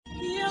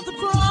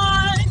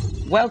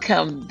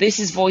Welcome. This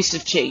is Voice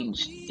of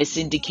Change, a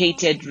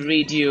syndicated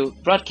radio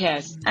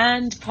broadcast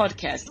and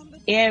podcast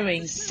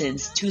airing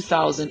since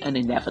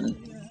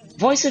 2011.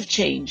 Voice of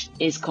Change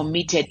is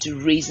committed to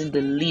raising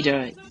the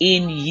leader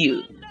in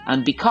you.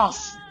 And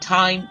because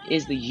time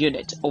is the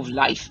unit of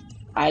life,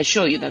 I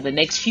assure you that the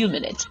next few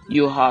minutes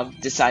you have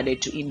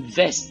decided to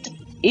invest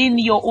in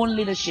your own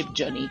leadership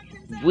journey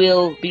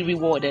will be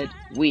rewarded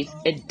with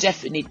a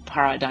definite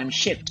paradigm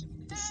shift.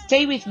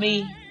 Stay with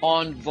me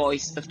on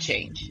Voice of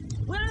Change.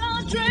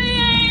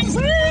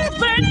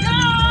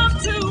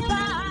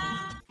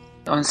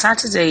 On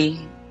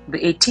Saturday, the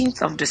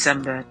 18th of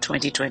December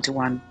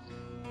 2021,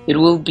 it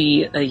will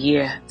be a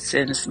year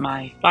since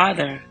my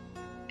father,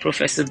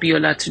 Professor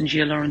Biola Tunji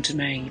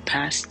Oloruntunmehin,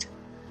 passed.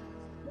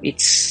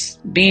 It's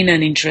been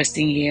an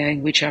interesting year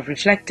in which I've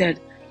reflected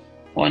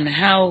on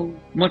how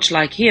much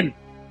like him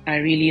I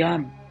really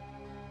am,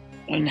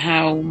 on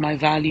how my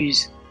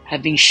values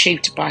have been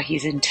shaped by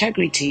his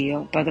integrity,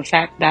 or by the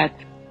fact that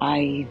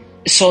I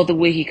saw the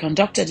way he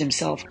conducted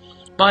himself.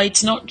 But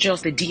it's not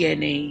just the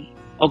DNA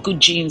or good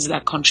genes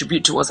that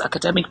contribute towards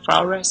academic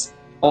prowess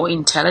or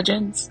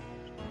intelligence,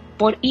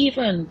 but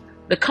even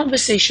the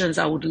conversations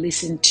I would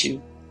listen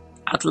to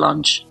at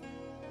lunch,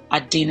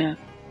 at dinner,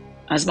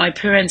 as my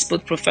parents,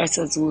 both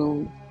professors,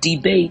 will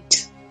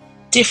debate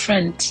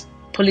different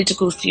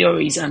political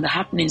theories and the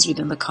happenings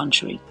within the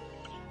country.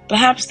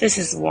 Perhaps this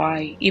is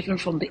why, even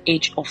from the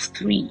age of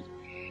 3,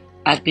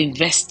 I've been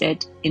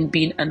vested in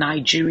being a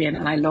Nigerian,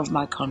 and I love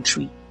my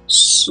country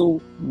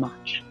so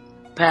much.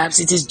 Perhaps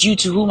it is due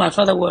to who my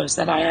father was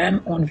that I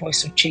am on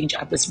Voice of Change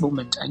at this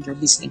moment and you're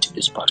listening to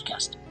this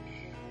podcast.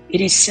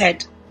 It is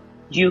said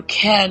you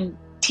can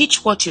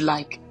teach what you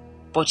like,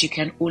 but you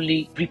can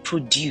only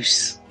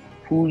reproduce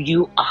who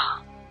you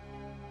are.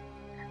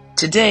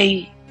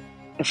 Today,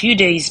 a few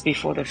days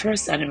before the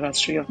first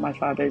anniversary of my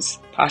father's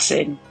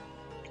passing,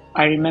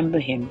 I remember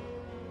him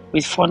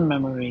with fond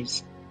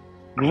memories,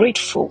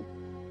 grateful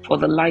for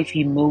the life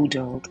he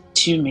modeled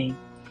to me,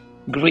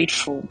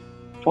 grateful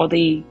for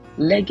the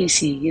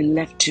legacy he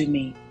left to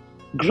me,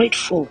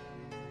 grateful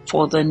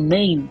for the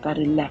name that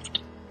he left,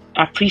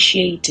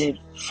 appreciative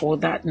for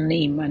that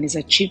name and his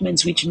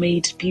achievements, which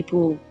made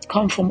people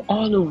come from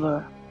all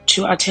over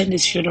to attend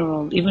his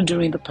funeral, even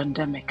during the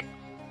pandemic.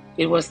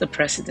 It was the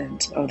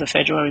President of the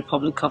Federal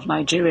Republic of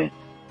Nigeria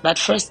that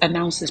first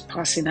announced his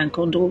passing and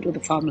condoled with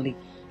the family,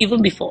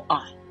 even before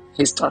I,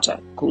 his daughter,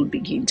 could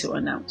begin to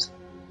announce.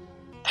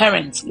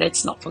 Parents,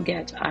 let's not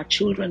forget, our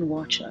children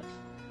watch us.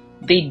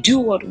 They do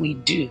what we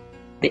do.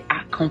 They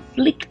are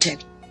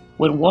conflicted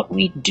when what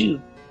we do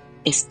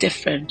is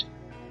different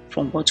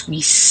from what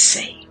we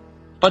say.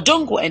 But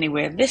don't go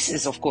anywhere. This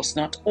is, of course,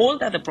 not all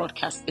that the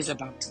broadcast is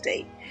about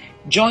today.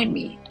 Join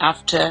me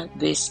after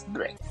this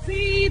break.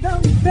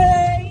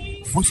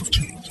 Voice of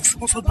Change is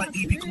sponsored by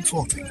EB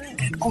Consulting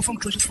and Awesome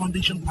Treasures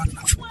Foundation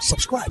partners.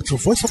 Subscribe to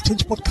Voice of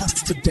Change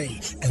podcast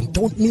today and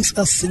don't miss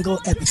a single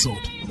episode.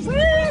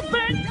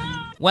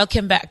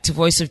 Welcome back to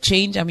Voice of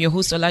Change. I'm your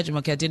host,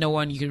 Olajumoke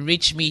Adenowo, and you can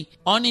reach me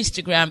on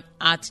Instagram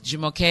at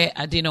Jumoke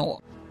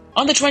Adenowo.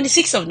 On the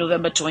 26th of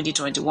November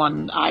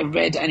 2021, I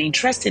read an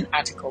interesting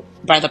article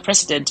by the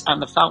president and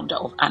the founder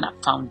of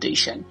ANAP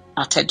Foundation,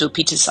 Atedo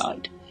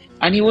Peterside,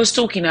 and he was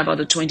talking about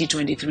the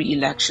 2023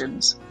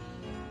 elections.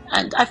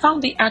 And I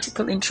found the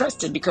article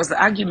interesting because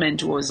the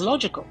argument was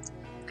logical.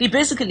 He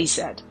basically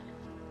said,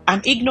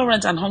 an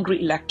ignorant and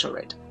hungry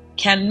electorate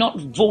cannot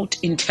vote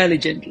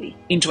intelligently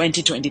in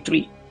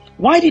 2023.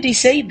 Why did he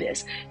say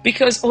this?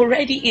 Because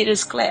already it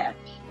is clear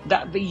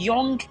that the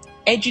young,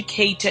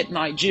 educated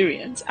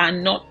Nigerians are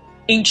not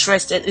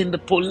interested in the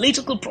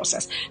political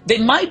process. They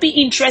might be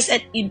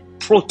interested in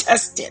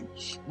protesting,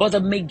 but the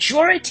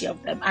majority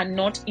of them are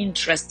not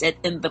interested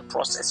in the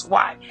process.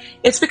 Why?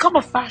 It's become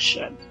a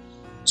fashion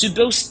to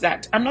boast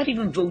that I'm not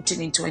even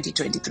voting in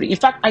 2023. In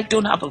fact, I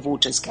don't have a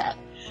voter's card.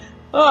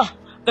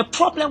 The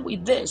problem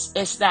with this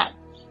is that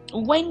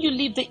when you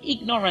leave the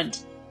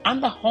ignorant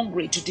and the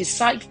hungry to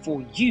decide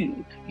for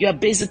you, you are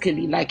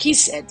basically, like he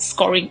said,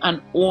 scoring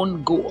an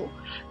own goal.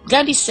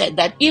 Gandhi said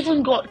that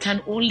even God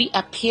can only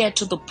appear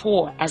to the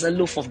poor as a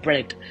loaf of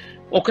bread.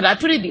 Or could I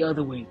put it the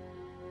other way?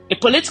 A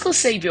political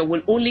savior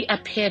will only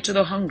appear to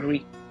the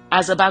hungry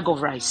as a bag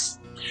of rice.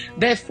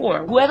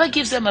 Therefore, whoever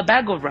gives them a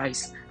bag of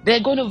rice, they're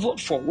going to vote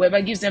for.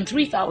 Whoever gives them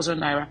 3,000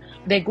 naira,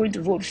 they're going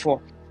to vote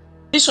for.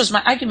 This was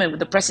my argument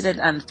with the president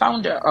and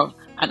founder of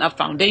ANAP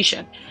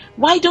Foundation.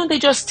 Why don't they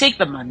just take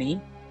the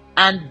money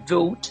and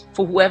vote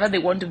for whoever they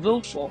want to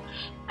vote for?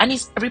 And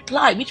his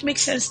reply, which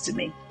makes sense to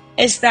me,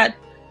 is that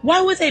why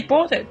would they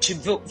bother to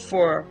vote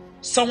for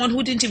someone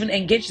who didn't even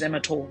engage them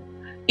at all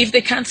if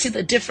they can't see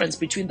the difference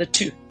between the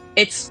two?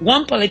 It's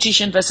one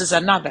politician versus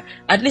another.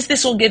 At least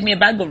this one gave me a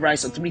bag of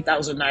rice of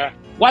 3,000 naira.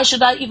 Why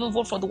should I even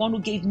vote for the one who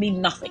gave me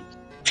nothing?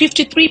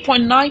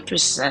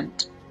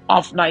 53.9%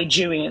 of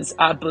Nigerians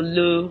are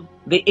below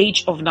the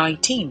age of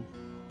 19.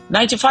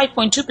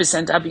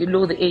 95.2% are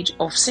below the age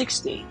of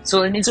 60.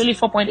 So it's only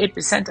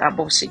 4.8% are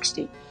above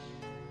 60.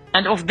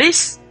 And of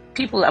these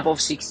people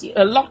above 60,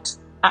 a lot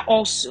are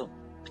also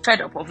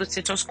fed up of the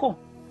status quo.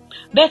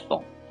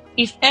 Therefore,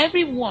 if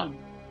everyone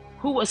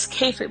who was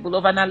capable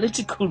of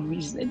analytical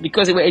reasoning,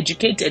 because they were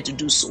educated to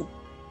do so,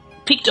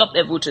 picked up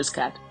their voter's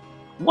card,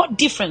 what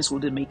difference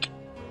would it make?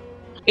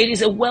 It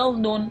is a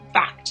well-known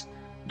fact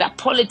that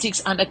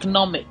politics and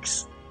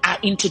economics are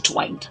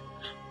intertwined.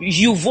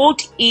 You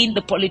vote in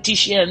the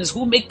politicians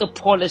who make the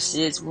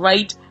policies,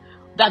 right,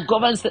 that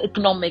governs the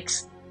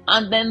economics,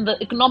 and then the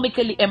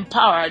economically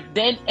empowered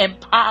then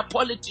empower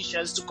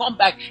politicians to come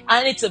back,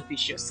 and it's a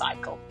vicious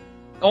cycle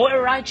or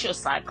a righteous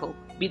cycle,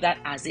 be that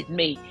as it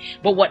may.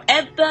 But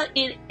whatever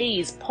it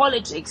is,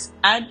 politics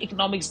and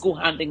economics go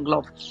hand in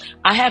glove.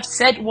 I have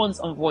said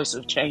once on Voice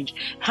of Change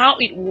how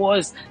it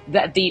was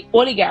that the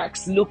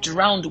oligarchs looked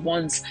around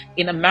once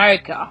in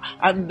America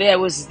and there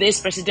was this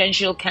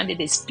presidential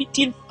candidate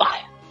spitting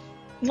fire,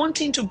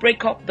 wanting to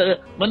break up the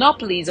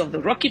monopolies of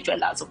the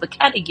Rockefellers, of the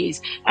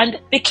Carnegies,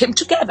 and they came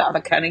together, the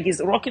Carnegies,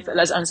 the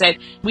Rockefellers, and said,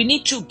 we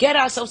need to get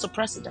ourselves a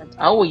president.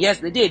 Oh yes,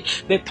 they did.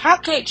 They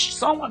packaged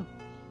someone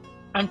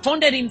and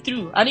funded him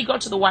through, and he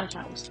got to the White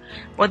House.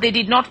 But they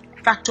did not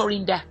factor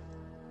in death.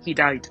 He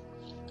died.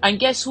 And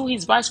guess who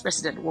his vice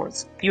president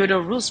was?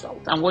 Theodore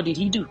Roosevelt. And what did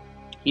he do?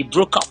 He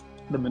broke up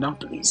the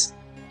monopolies.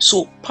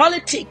 So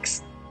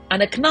politics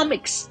and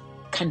economics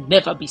can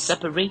never be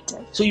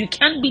separated. So you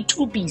can't be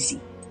too busy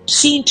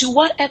seeing to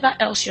whatever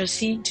else you're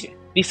seeing to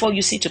before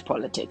you see to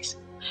politics.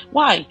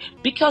 Why?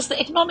 Because the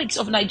economics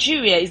of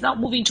Nigeria is now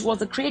moving towards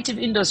the creative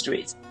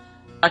industries.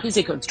 I can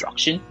say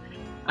construction.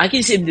 I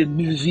can say the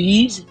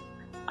movies.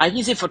 I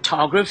can say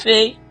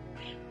photography.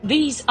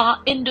 These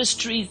are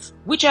industries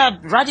which are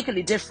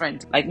radically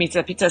different, like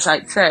Mr. Peter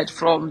said,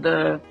 from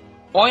the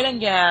oil and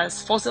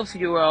gas, fossil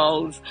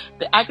fuels,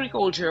 the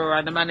agriculture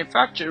and the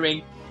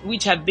manufacturing,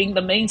 which have been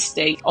the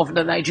mainstay of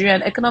the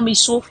Nigerian economy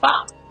so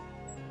far.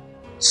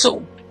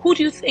 So, who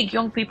do you think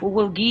young people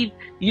will give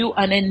you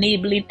an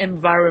enabling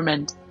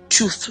environment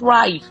to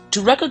thrive,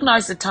 to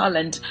recognize the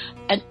talent,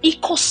 an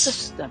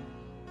ecosystem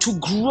to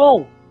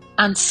grow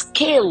and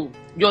scale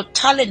your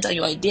talent and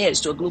your ideas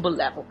to a global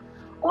level?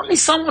 Only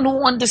someone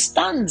who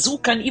understands, who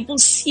can even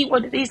see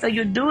what it is that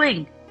you're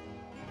doing.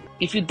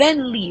 If you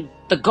then leave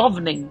the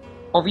governing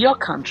of your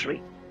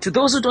country to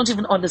those who don't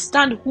even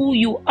understand who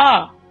you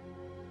are,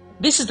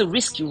 this is the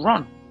risk you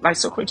run. Like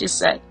Socrates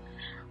said,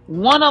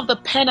 one of the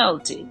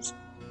penalties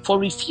for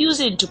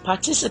refusing to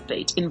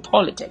participate in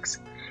politics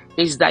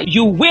is that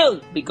you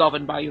will be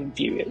governed by your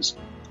inferiors.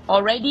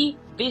 Already,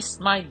 this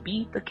might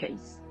be the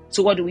case.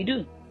 So what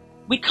do?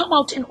 We come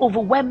out in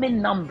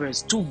overwhelming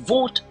numbers to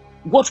vote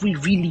what we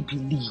really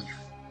believe.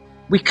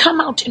 We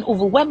come out in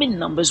overwhelming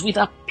numbers with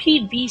our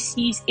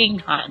PVCs in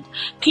hand.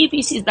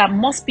 PVCs that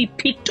must be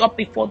picked up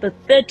before the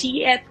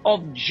 30th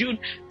of June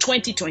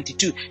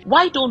 2022.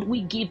 Why don't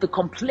we give the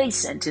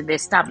complacent in the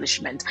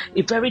establishment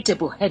a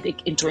veritable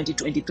headache in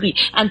 2023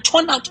 and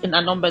turn out in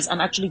our numbers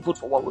and actually vote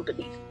for what we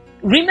believe?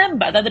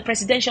 Remember that the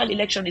presidential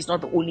election is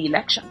not the only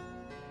election.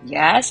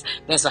 Yes,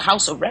 there's a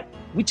House of Rep,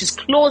 which is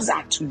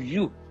closer to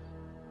you.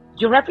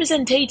 Your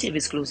representative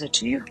is closer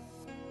to you.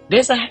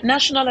 There's a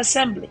National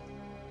Assembly.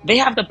 They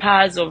have the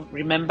powers of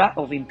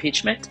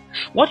impeachment.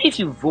 What if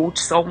you vote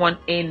someone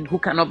in who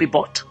cannot be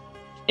bought?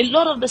 A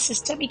lot of the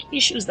systemic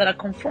issues that are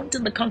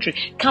confronting the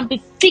country can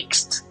be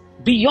fixed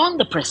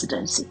beyond the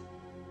presidency.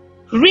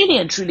 Really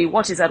and truly,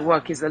 what is at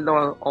work is the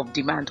law of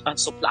demand and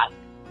supply.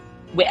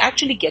 We're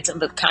actually getting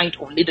the kind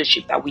of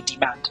leadership that we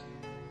demand.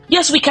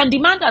 Yes, we can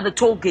demand at the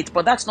toll gate,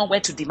 but that's not where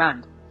to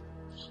demand.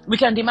 We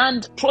can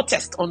demand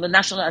protest on the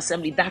National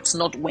Assembly. That's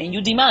not when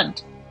you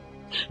demand.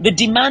 The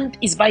demand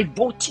is by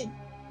voting.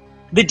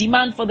 The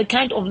demand for the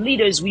kind of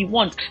leaders we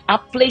want are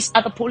placed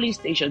at the polling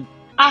station.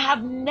 I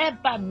have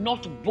never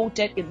not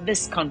voted in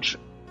this country.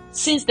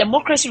 Since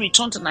democracy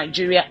returned to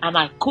Nigeria and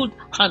I could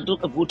handle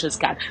a voter's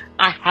card,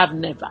 I have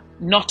never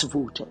not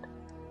voted.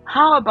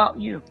 How about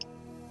you?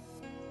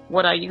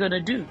 What are you going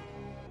to do?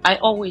 I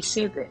always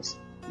say this.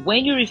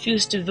 When you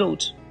refuse to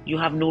vote, you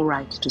have no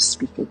right to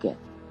speak again.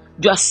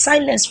 You are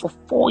silenced for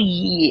 4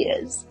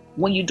 years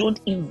when you don't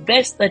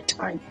invest the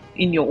time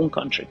in your own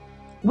country.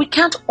 We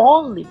can't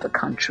all leave the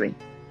country.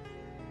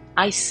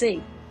 I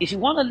say, if you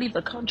want to leave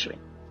the country,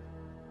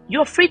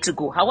 you're free to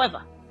go.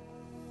 However,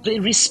 the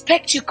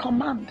respect you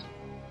command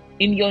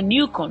in your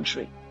new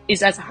country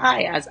is as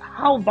high as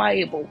how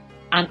viable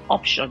an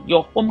option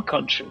your home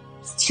country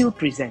still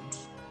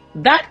presents.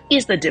 That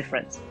is the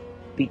difference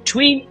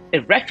between a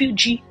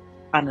refugee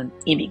and an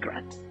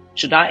immigrant.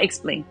 Should I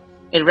explain?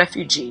 A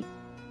refugee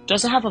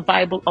doesn't have a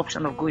viable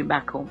option of going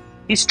back home.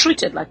 He's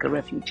treated like a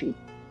refugee.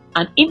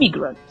 An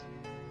immigrant,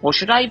 or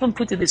should I even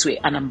put it this way,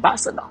 an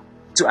ambassador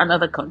to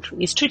another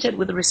country, is treated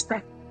with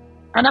respect.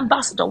 An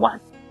ambassador, why?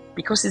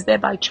 Because he's there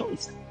by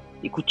choice.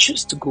 He could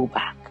choose to go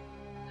back.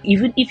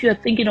 Even if you're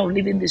thinking of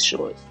leaving these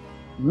shores,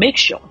 make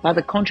sure that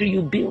the country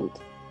you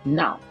build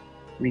now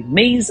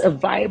remains a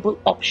viable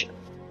option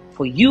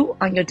for you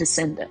and your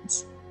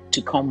descendants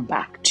to come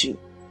back to.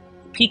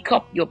 Pick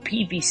up your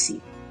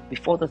PVC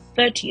before the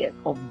 30th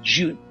of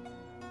June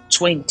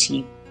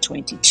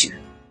 2022.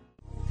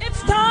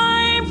 It's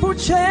time for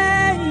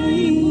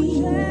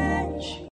change.